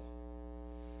incredible.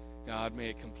 God, may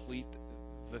it complete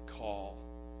the call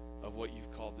of what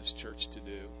you've called this church to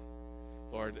do.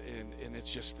 Lord, and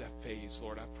it's just that phase.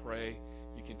 Lord, I pray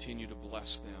you continue to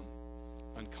bless them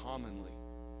uncommonly.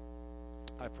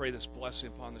 I pray this blessing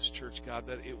upon this church, God,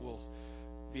 that it will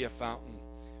be a fountain,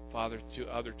 Father, to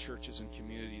other churches and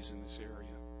communities in this area.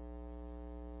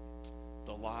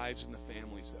 The lives and the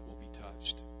families that will be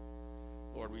touched.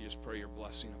 Lord, we just pray your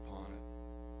blessing upon it.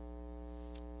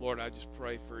 Lord, I just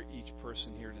pray for each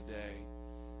person here today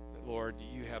that, Lord,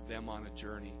 you have them on a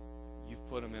journey. You've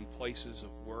put them in places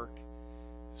of work,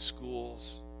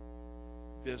 schools,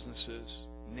 businesses,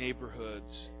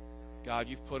 neighborhoods. God,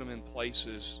 you've put them in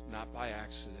places not by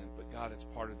accident, but God, it's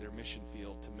part of their mission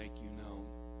field to make you known.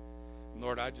 And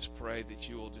Lord, I just pray that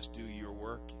you will just do your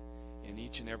work in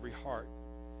each and every heart,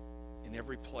 in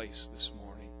every place this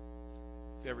morning.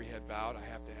 With every head bowed,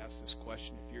 I have to ask this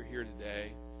question. If you're here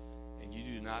today and you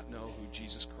do not know who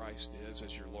Jesus Christ is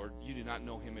as your Lord, you do not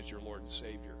know him as your Lord and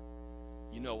Savior.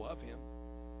 You know of him.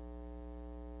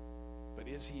 But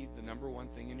is he the number one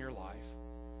thing in your life?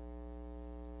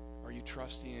 Are you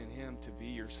trusting in him to be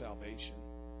your salvation?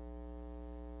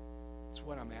 That's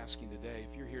what I'm asking today.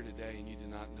 If you're here today and you do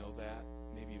not know that,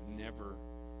 maybe you've never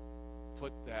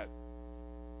put that,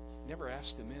 never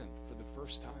asked him in for the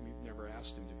first time. You've never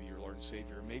asked him to be your Lord and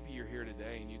Savior. Maybe you're here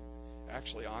today and you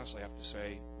actually honestly have to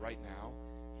say, right now,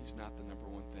 he's not the number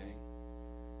one thing,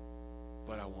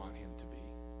 but I want him to be.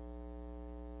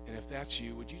 And if that's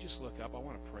you, would you just look up? I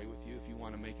want to pray with you if you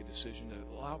want to make a decision to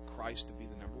allow Christ to be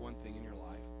the number one thing in your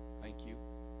life. Thank you.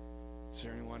 Is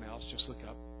there anyone else? Just look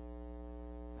up.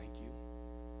 Thank you.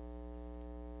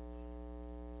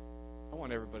 I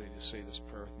want everybody to say this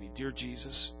prayer with me. Dear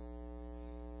Jesus,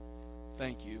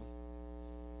 thank you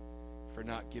for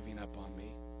not giving up on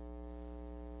me,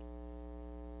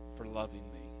 for loving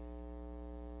me.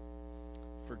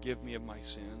 Forgive me of my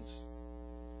sins,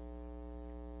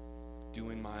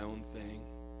 doing my own thing.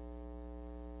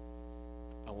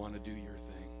 I want to do your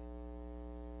thing.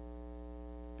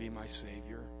 Be my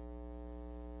Savior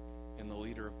and the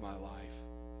leader of my life.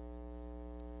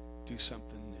 Do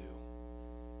something new.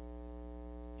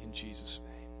 In Jesus'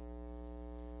 name.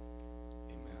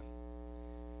 Amen.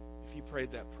 If you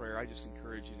prayed that prayer, I just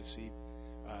encourage you to see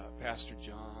Pastor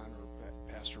John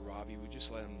or Pastor Robbie. We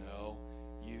just let them know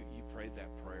you prayed that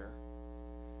prayer.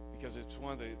 Because it's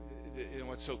one of and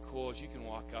what's so cool is you can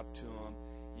walk up to them.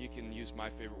 You can use my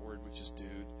favorite word, which is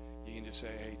dude. You can just say,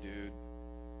 hey, dude.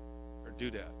 Or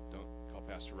dudette. Don't call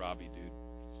Pastor Robbie dude.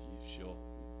 She'll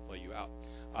play you out.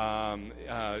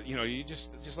 You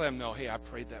just let them know, hey, I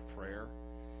prayed that prayer.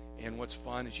 And what's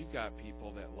fun is you've got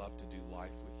people that love to do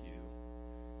life with you.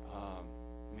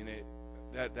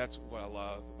 That's what I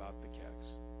love about the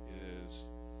Keks is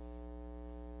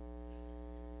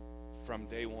from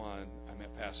day one, I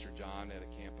met Pastor John at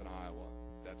a camp in Iowa.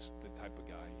 That's the type of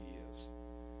guy he is.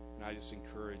 And I just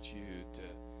encourage you to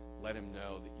let him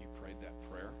know that you prayed that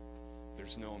prayer.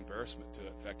 There's no embarrassment to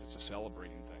it. In fact, it's a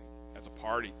celebrating thing. It's a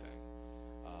party thing.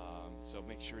 So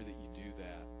make sure that you do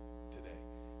that today.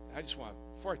 And I just want,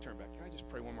 before I turn back, can I just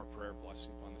pray one more prayer of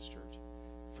blessing upon this church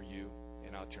for you,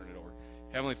 and I'll turn it over.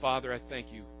 Heavenly Father, I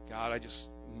thank you. God, I just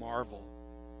marvel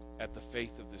at the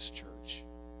faith of this church.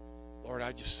 Lord,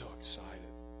 I'm just so excited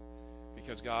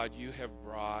because, God, you have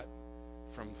brought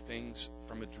from things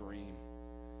from a dream,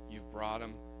 you've brought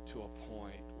them to a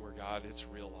point where, God, it's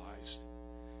realized.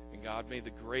 And God, may the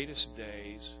greatest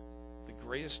days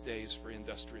for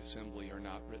Industry Assembly are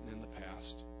not written in the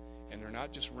past, and they're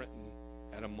not just written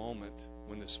at a moment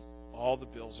when all the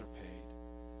bills are paid,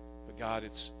 but God,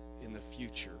 it's in the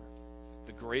future.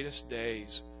 The greatest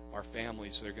days are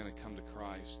families that are going to come to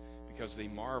Christ because they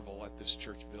marvel at this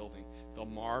church building. They'll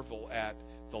marvel at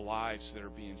the lives that are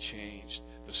being changed,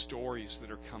 the stories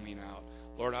that are coming out.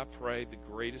 Lord, I pray the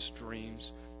greatest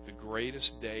dreams, the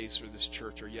greatest days for this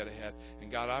church are yet ahead.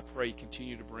 And God, I pray you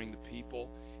continue to bring the people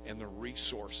and the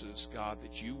resources, God,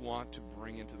 that you want to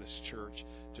bring into this church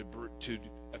to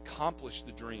accomplish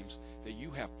the dreams that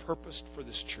you have purposed for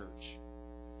this church.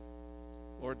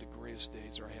 Lord, the greatest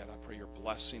days are ahead. I pray your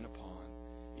blessing upon,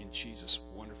 in Jesus'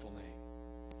 wonderful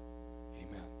name.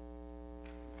 Amen.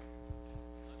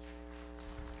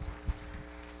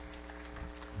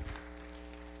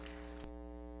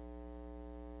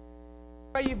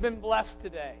 Pray you've been blessed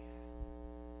today.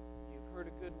 You've heard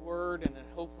a good word, and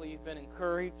hopefully you've been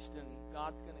encouraged, and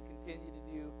God's going to continue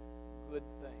to do good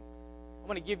things. I'm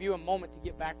going to give you a moment to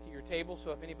get back to your table,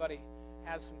 so if anybody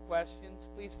has some questions,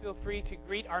 please feel free to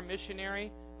greet our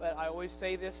missionary. But I always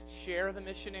say this, share the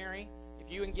missionary.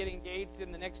 If you can get engaged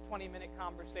in the next 20-minute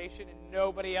conversation and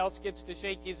nobody else gets to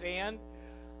shake his hand,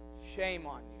 shame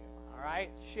on you, all right?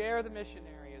 Share the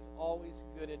missionary is always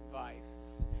good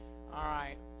advice. All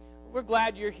right. We're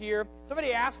glad you're here.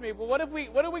 Somebody asked me, well, what are we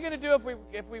going to do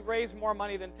if we raise more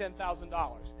money than $10,000?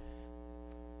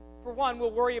 For one,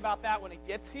 we'll worry about that when it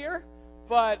gets here.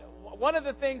 But one of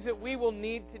the things that we will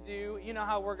need to do, you know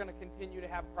how we're going to continue to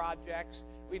have projects.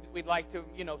 We'd like to,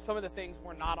 some of the things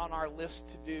were not on our list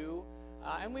to do.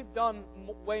 And we've done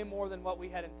way more than what we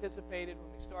had anticipated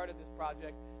when we started this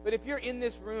project. But if you're in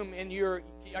this room and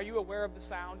are you aware of the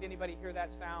sound? Anybody hear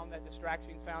that sound, that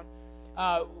distraction sound?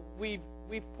 We've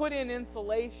put in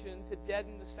insulation to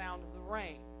deaden the sound of the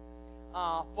rain.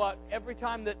 But every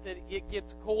time that it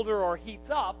gets colder or heats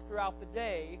up throughout the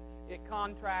day, it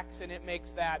contracts and it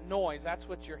makes that noise. That's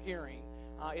what you're hearing.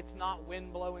 It's not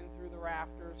wind blowing through the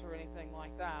rafters or anything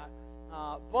like that.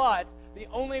 But the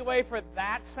only way for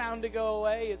that sound to go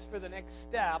away is for the next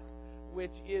step,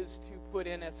 which is to put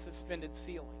in a suspended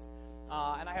ceiling.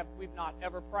 And we've not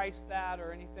ever priced that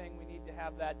or anything. We need to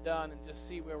have that done and just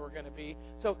see where we're going to be.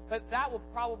 So, but that will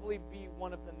probably be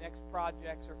one of the next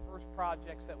projects or first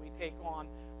projects that we take on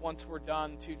once we're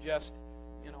done to just,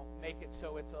 make it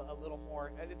so it's a little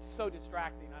more. It's so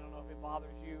distracting. I don't know if it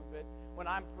bothers you, but when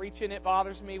I'm preaching, it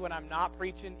bothers me. When I'm not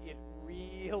preaching, it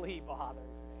really bothers me.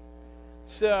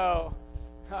 So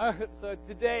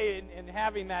today in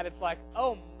having that, it's like,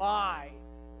 oh my. I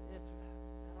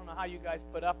don't know how you guys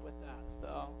put up with that.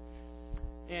 So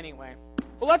anyway,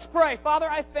 well, let's pray. Father,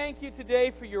 I thank you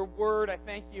today for your word. I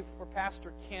thank you for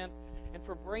Pastor Kent and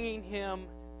for bringing him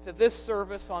to this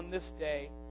service on this day.